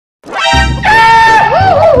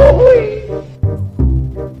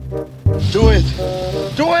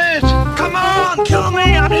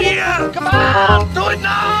Come on! Do it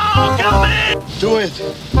now! Kill me! Do it!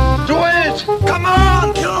 Do it! Come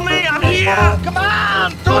on! Kill me! I'm here! Come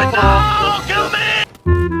on! Do it now! Kill me!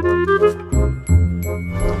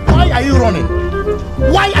 Why are you running?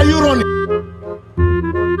 Why are you running?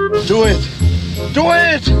 Do it! Do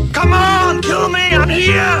it! Come on! Kill me! I'm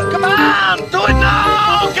here! Come on! Do it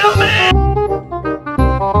now! Kill me!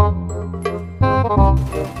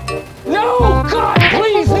 No! God,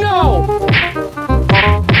 please, no!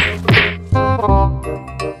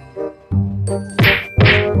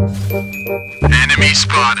 Enemy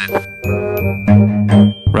spotted.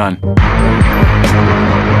 Run.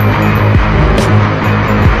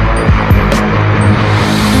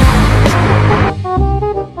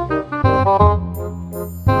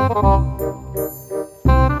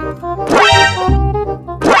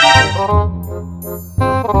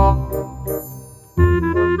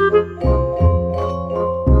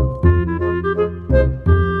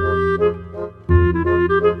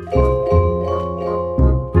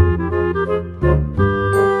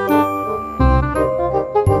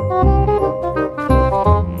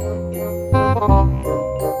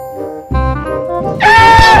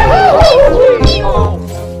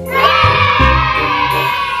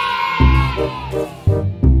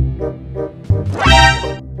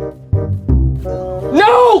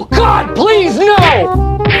 No! God, please, no!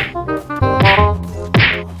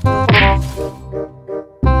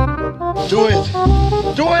 Do it!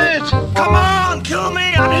 Do it! Come on! Kill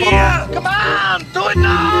me! I'm here! Come on! Do it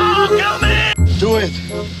now! Kill me! Do it!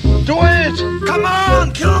 Do it! Come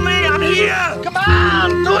on! Kill me! I'm here! Come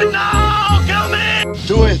on! Do it now! Kill me!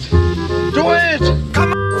 Do it! Do it!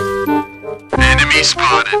 Come on! Enemy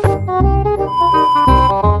spotted!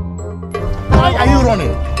 Why are you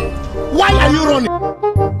running? Why are you running?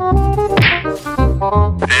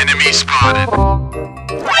 Enemy spotted!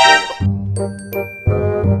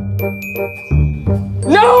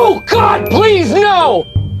 No! God, please, no!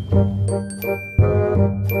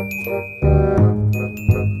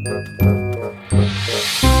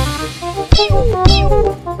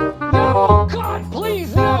 No! God,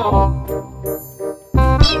 please, no!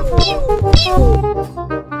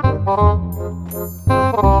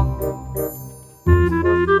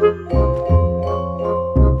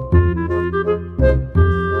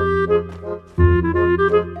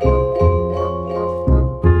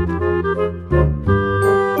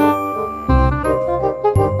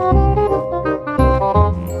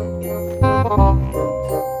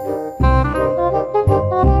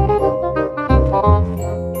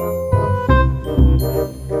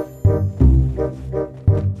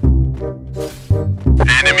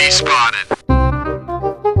 Enemy spotted!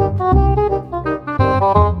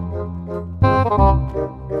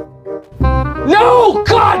 No!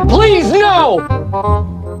 God, please, no!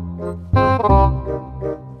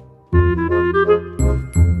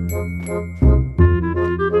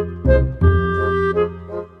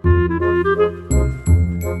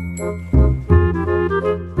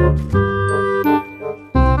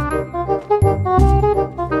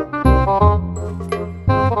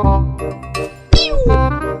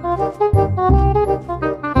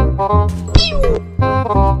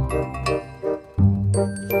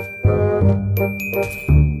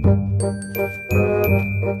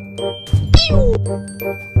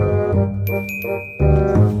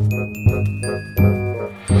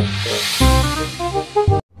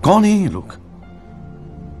 कौन है ये लोग?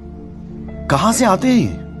 कहां से आते हैं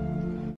ये?